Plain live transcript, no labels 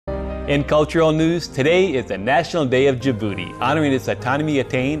In cultural news, today is the National Day of Djibouti, honoring its autonomy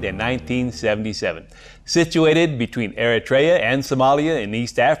attained in 1977. Situated between Eritrea and Somalia in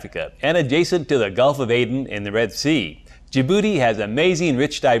East Africa and adjacent to the Gulf of Aden in the Red Sea, Djibouti has amazing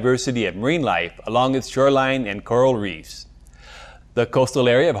rich diversity of marine life along its shoreline and coral reefs. The coastal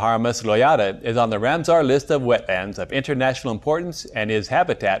area of Haramous-Loyada is on the Ramsar list of wetlands of international importance and is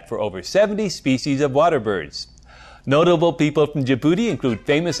habitat for over 70 species of water birds. Notable people from Djibouti include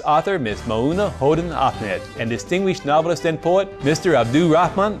famous author Ms. Mouna Hodan Ahmed and distinguished novelist and poet Mr.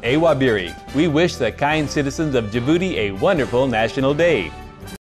 Abdourahman A Waberi. We wish the kind citizens of Djibouti a wonderful National Day.